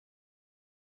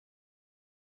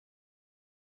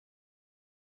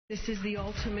This is the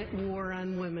ultimate war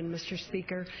on women, Mr.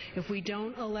 Speaker. If we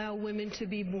don't allow women to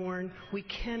be born, we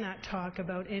cannot talk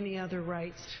about any other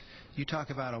rights. You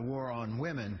talk about a war on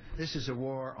women. This is a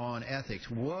war on ethics.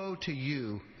 Woe to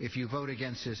you if you vote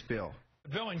against this bill. The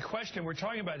bill in question we're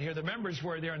talking about here, the members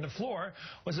were there on the floor,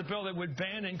 was a bill that would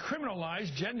ban and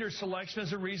criminalize gender selection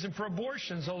as a reason for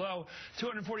abortions. Although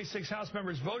 246 House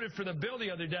members voted for the bill the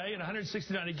other day and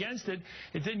 169 against it,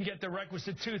 it didn't get the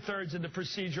requisite two-thirds in the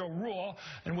procedural rule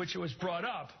in which it was brought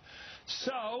up.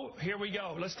 So here we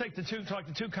go. Let's talk to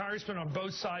two congressmen on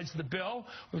both sides of the bill.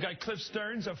 We've got Cliff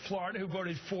Stearns of Florida, who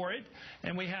voted for it,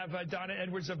 and we have Donna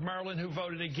Edwards of Maryland, who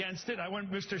voted against it. I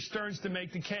want Mr. Stearns to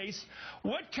make the case.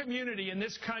 What community in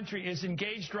this country is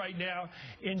engaged right now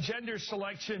in gender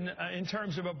selection in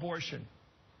terms of abortion?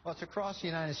 Well, it's across the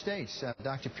United States.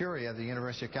 Dr. Puri of the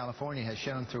University of California has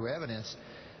shown through evidence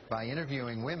by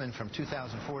interviewing women from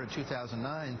 2004 to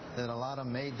 2009 that a lot of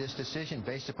them made this decision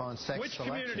based upon sex Which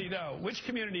selection. Which community, though? Which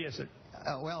community is it?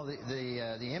 Well,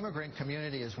 the immigrant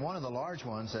community is one of the large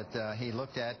ones that he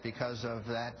looked at because of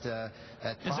that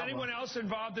problem. Is anyone else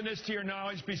involved in this, to your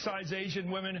knowledge, besides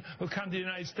Asian women who come to the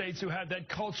United States who have that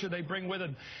culture they bring with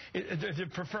them?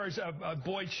 It prefers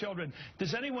boy children.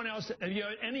 Does anyone else,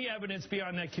 any evidence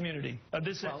beyond that community of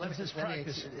this,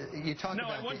 practice?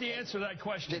 I want the answer to that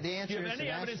question. The answer Do you have any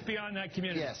evidence beyond that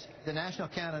community? Yes. The National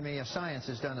Academy of Science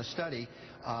has done a study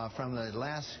from the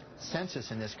last census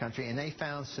in this country, and they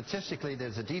found statistically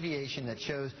there's a deviation that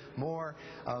shows more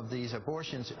of these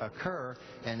abortions occur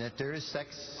and that there is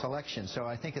sex selection. So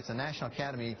I think it's the National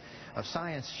Academy of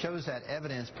Science shows that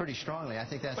evidence pretty strongly. I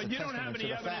think that's a testament to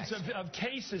the facts. But you don't have any evidence of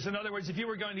cases. In other words, if you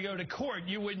were going to go to court,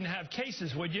 you wouldn't have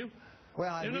cases, would you?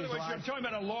 Well, in other words, you're talking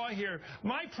about a law here.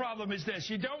 My problem is this.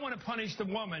 You don't want to punish the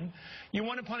woman. You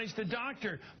want to punish the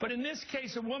doctor. But in this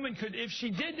case, a woman could, if she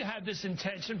did have this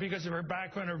intention because of her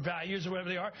background or values or whatever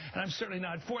they are, and I'm certainly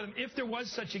not for them, if there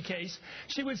was such a case,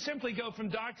 she would simply go from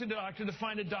doctor to doctor to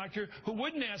find a doctor who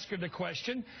wouldn't ask her the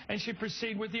question, and she'd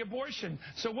proceed with the abortion.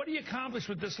 So what do you accomplish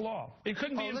with this law? It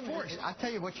couldn't be enforced. I'll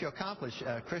tell you what you accomplish,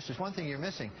 Chris. There's one thing you're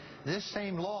missing. This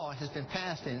same law has been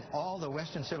passed in all the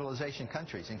Western civilization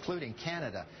countries, including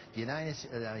Canada, the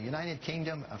United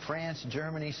Kingdom, France,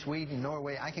 Germany, Sweden,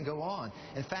 Norway. I can go on.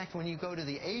 In fact, when you go to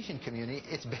the Asian community,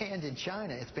 it's banned in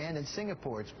China, it's banned in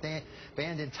Singapore, it's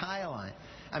banned in Thailand.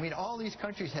 I mean, all these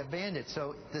countries have banned it.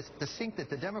 So to think that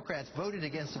the Democrats voted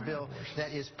against a bill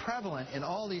that is prevalent in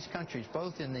all these countries,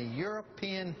 both in the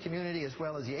European community as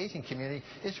well as the Asian community,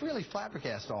 it's really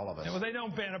flabbergasted all of us. Yeah, well, they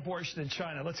don't ban abortion in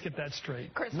China. Let's get that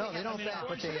straight. Chris, no, they don't ban,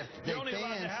 but they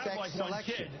ban sex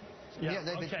selection. Yeah,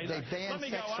 they ban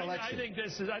sex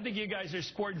selection. I think you guys are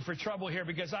sporting for trouble here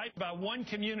because I'm about one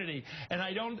community, and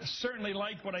I don't certainly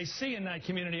like what I see in that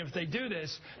community if they do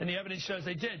this, and the evidence shows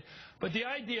they did. But the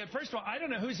idea, first of all, I don't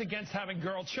know who's against having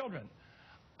girl children.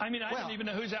 I mean, I don't even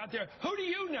know who's out there. Who do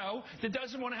you know that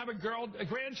doesn't want to have a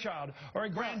grandchild or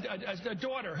a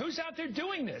daughter? Who's out there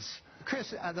doing this?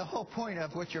 Chris, the whole point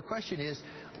of what your question is,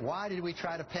 why did we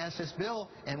try to pass this bill?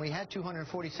 And we had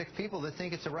 246 people that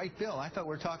think it's the right bill. I thought we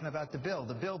were talking about the bill.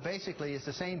 The bill basically is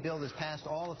the same bill that's passed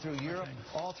all through Europe,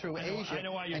 all through Asia. I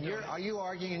know why you're doing it. Are you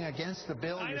arguing against the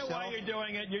bill yourself? I know why you're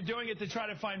doing it. You're doing it to try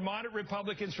to find moderate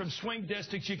Republicans from swing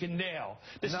districts you can nail.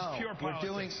 This is pure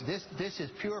politics. This is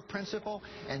pure principle,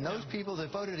 and those people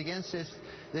that voted against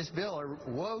this bill are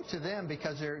woe to them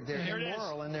because they're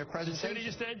immoral in their presentation. See what he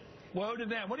just did? Woe to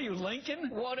them. What are you, Lincoln?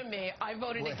 Woe to me. I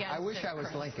voted against it. I wish I was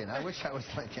Lincoln. I wish I was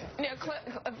Lincoln.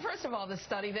 First of all, the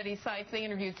study that he cites, they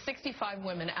interviewed 65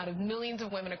 women out of millions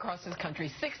of women across this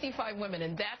country. 65 women,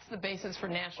 and that's the basis for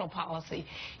national policy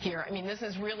here. I mean, this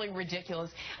is really ridiculous.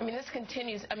 I mean, this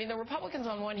continues. I mean, the Republicans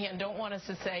on one hand don't want us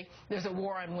to say there's a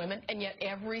war on women, and yet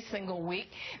every single week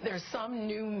there's some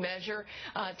new measure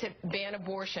to ban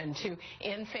abortion, to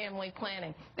end family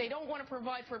planning. They don't want to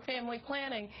provide for family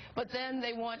planning, but then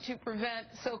they want to prevent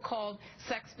so-called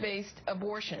sex-based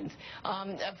abortions,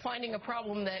 finding a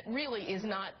problem that really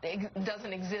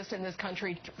doesn't exist in this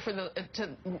country to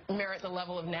merit the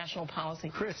level of national policy.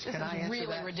 Chris, can I answer really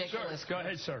that? ridiculous. Sure. Go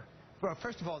ahead, sir. Well,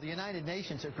 first of all, the United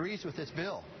Nations agrees with this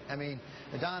bill. I mean,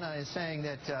 Donna is saying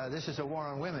that this is a war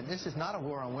on women. This is not a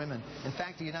war on women. In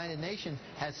fact, the United Nations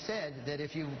has said that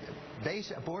if you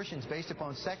base abortions based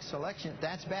upon sex selection,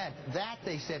 that's bad. That,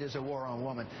 they said, is a war on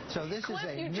women. So this is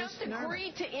a misnomer.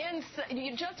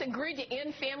 You just agreed to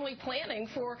end family planning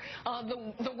for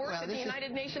the work that the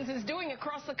United Nations is doing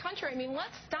across the country. I mean,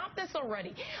 let's stop this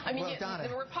already. I mean,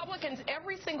 the Republicans,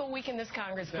 every single week in this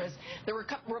Congress, Chris, the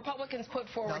Republicans put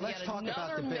forward yet talk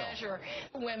about the bill. Another measure,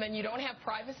 women, you don't have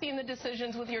privacy in the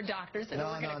decisions with your doctors, and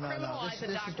we're going to criminalize the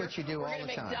doctor. This is what you do all the time.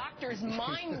 We're going to make doctors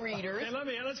mind readers. Hey,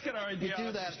 let's get our idea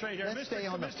straight here. Let's stay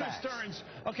on the facts. Mr. Stearns,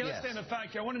 okay, let's stay on the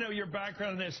fact here. I want to know your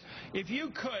background on this. If you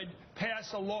could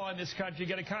pass a law in this country,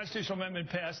 get a constitutional amendment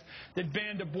passed that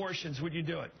banned abortions, would you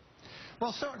do it?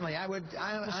 Well, certainly, I would.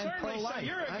 I'm pro-life.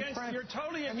 So you're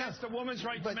totally against a woman's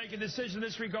right to make a decision in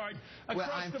this regard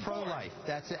across the board. I'm pro-life.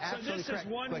 That's absolutely correct. So this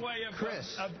is one way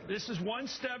of, this is one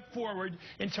step forward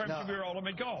in terms of your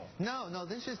ultimate goal. No,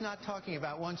 this is not talking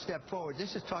about one step forward.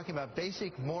 This is talking about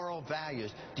basic moral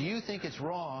values. Do you think it's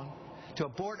wrong to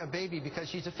abort a baby because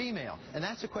she's a female? And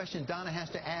that's the question Donna has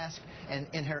to ask, and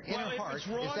in her inner heart, is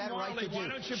that right to do? Why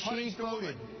don't you punish the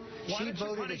woman? She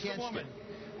voted against it.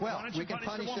 Well, we can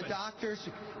punish the doctors.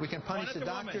 We can punish the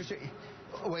doctors.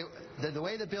 The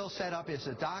way the bill's set up is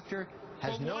the doctor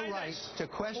has no right to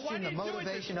question the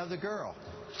motivation of the girl.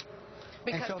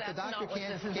 Because and so if the doctor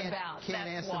can't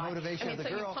answer the motivation of the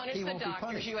girl, he won't be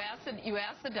punished. You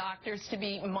ask the doctors to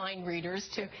be mind readers,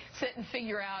 to sit and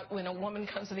figure out when a woman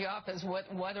comes to the office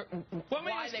why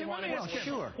they want to.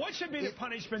 Sure. What should be the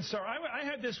punishment, sir? I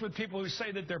have this with people who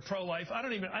say that they're pro-life.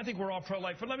 I think we're all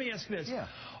pro-life. But let me ask this. Yeah.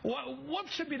 What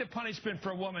should be the punishment for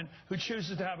a woman who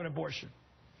chooses to have an abortion?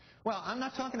 Well, I'm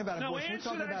not talking about abortion.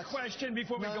 No, answer that question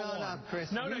before we go on.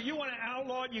 Chris. No, you want to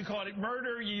outlaw it. You call it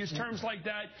murder. You use terms like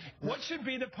that. What should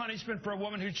be the punishment for a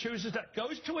woman who chooses that?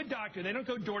 Goes to a doctor. They don't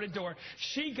go door to door.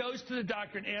 She goes to the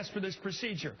doctor and asks for this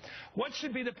procedure. What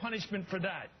should be the punishment for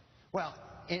that? Well,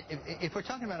 if we're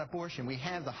talking about abortion, we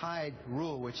have the Hyde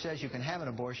rule, which says you can have an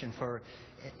abortion for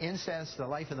incest, the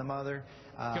life of the mother,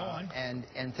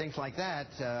 and things like that,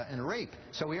 and rape.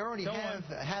 So we already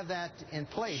have that in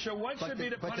place. So what should be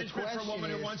the punishment for a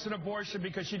woman who wants an abortion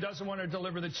because she doesn't want to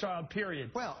deliver the child,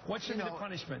 period? Well, what should be the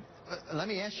punishment? Let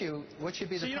me ask you, what should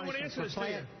be the punishment? You don't want to answer this, do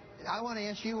you? I want to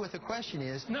answer you what the question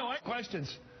is. No, I have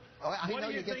questions. What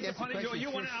do you think the punishment?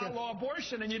 You want to outlaw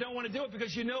abortion, and you don't want to do it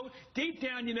because you know, deep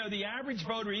down, you know, the average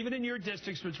voter, even in your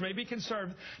districts, which may be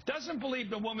conservative, doesn't believe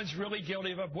the woman's really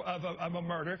guilty of a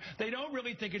murder. They don't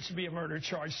really think it should be a murder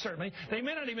charge, certainly. They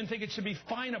may not even think it should be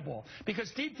finable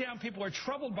because deep down, people are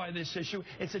troubled by this issue.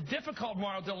 It's a difficult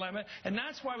moral dilemma, and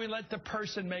that's why we let the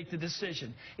person make the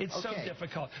decision. It's so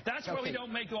difficult. That's why we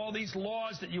don't make all these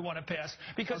laws that you want to pass,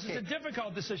 because it's a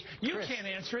difficult decision. You can't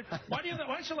answer it. Why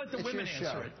don't you let the women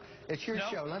answer it? It's your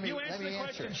show. Let me answer the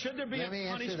question. Should there be a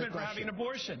punishment for having an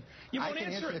abortion? You won't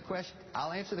answer it.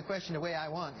 I'll answer the question the way I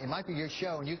want. It might be your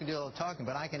show, and you can do all the talking,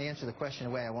 but I can answer the question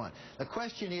the way I want. The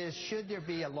question is, should there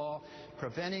be a law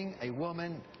preventing a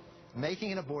woman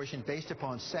making an abortion based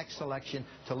upon sex selection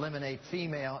to eliminate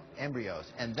female embryos?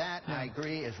 And that, I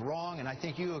agree, is wrong, and I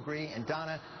think you agree, and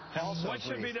Donna also agrees.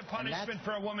 What should be the punishment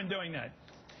for a woman doing that?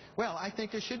 Well, I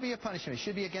think there should be a punishment. It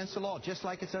should be against the law, just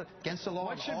like it's against the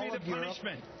law of all of Europe. What should be the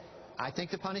punishment? I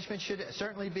think the punishment should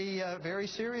certainly be very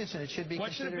serious, and it should be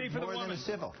considered more than a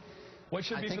civil. What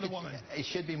should be for the woman? It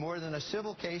should be more than a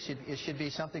civil case. It should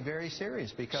be something very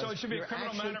serious. So it should be a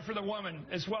criminal matter for the woman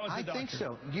as well as the doctor? I think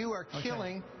so. You are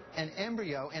killing an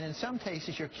embryo, and in some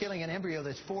cases you're killing an embryo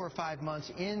that's 4 or 5 months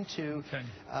into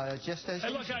gestation.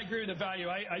 Hey, look, I agree with the value.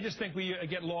 I just think we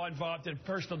get law involved in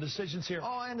personal decisions here. Oh,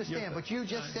 I understand, but you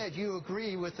just said you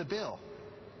agree with the bill.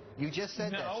 You just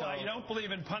said that. No, I don't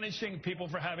believe in punishing people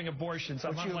for having abortions.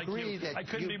 I'm unlike you. I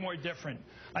couldn't be more different.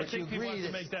 I think people have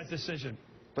to make that decision.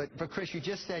 But Chris, you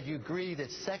just said you agree that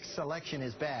sex selection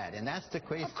is bad, and that's the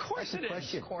question. Of course it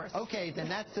is. Of course. Okay, then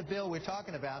that's the bill we're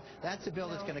talking about. That's the bill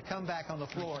that's going to come back on the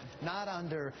floor, not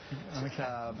under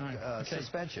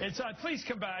suspension. Please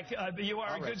come back. You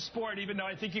are a good sport, even though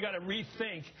I think you got to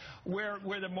rethink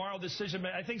where the moral decision.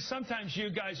 I think sometimes you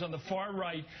guys on the far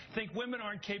right think women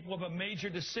aren't capable of a major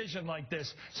decision like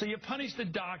this, so you punish the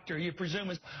doctor. You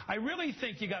presume. I really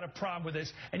think you got a problem with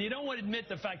this, and you don't want to admit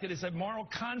the fact that it's a moral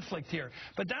conflict here.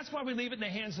 But that's why we leave it in the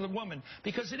hands of the woman,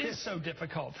 because it is so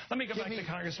difficult. Let me go back to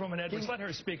Congresswoman Edwards. Let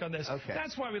her speak on this. Okay.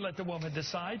 That's why we let the woman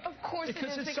decide. Of course it is.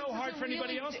 Because it's so hard for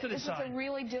anybody else to decide. This is a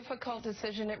really difficult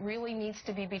decision. It really needs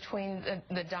to be between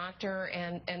the doctor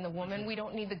and the woman. We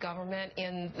don't need the government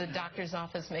in the doctor's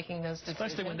office making those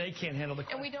decisions. Especially when they can't handle the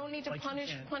question. And we don't need to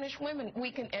punish women.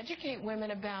 We can educate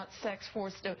women about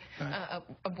sex-forced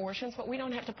abortions, but we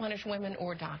don't have to punish women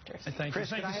or doctors. Thank Chris,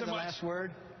 you. Can I have the last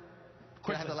word?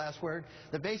 Can I have the last word?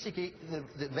 The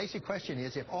basic question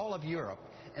is, if all of Europe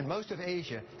and most of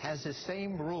Asia has the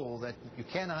same rule that you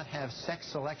cannot have sex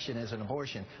selection as an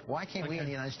abortion, why can't we in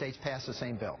the United States pass the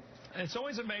same bill? It's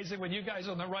always amazing when you guys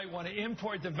on the right want to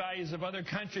import the values of other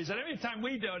countries. And every time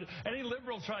we do it, any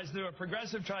liberal tries to do it,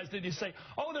 progressive tries to do it, you say,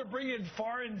 oh, they're bringing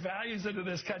foreign values into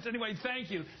this country. Anyway,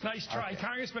 thank you. Nice try. Okay.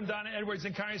 Congressman Donna Edwards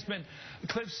and Congressman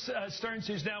Cliff Stearns,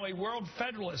 who's now a world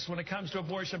federalist when it comes to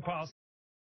abortion policy.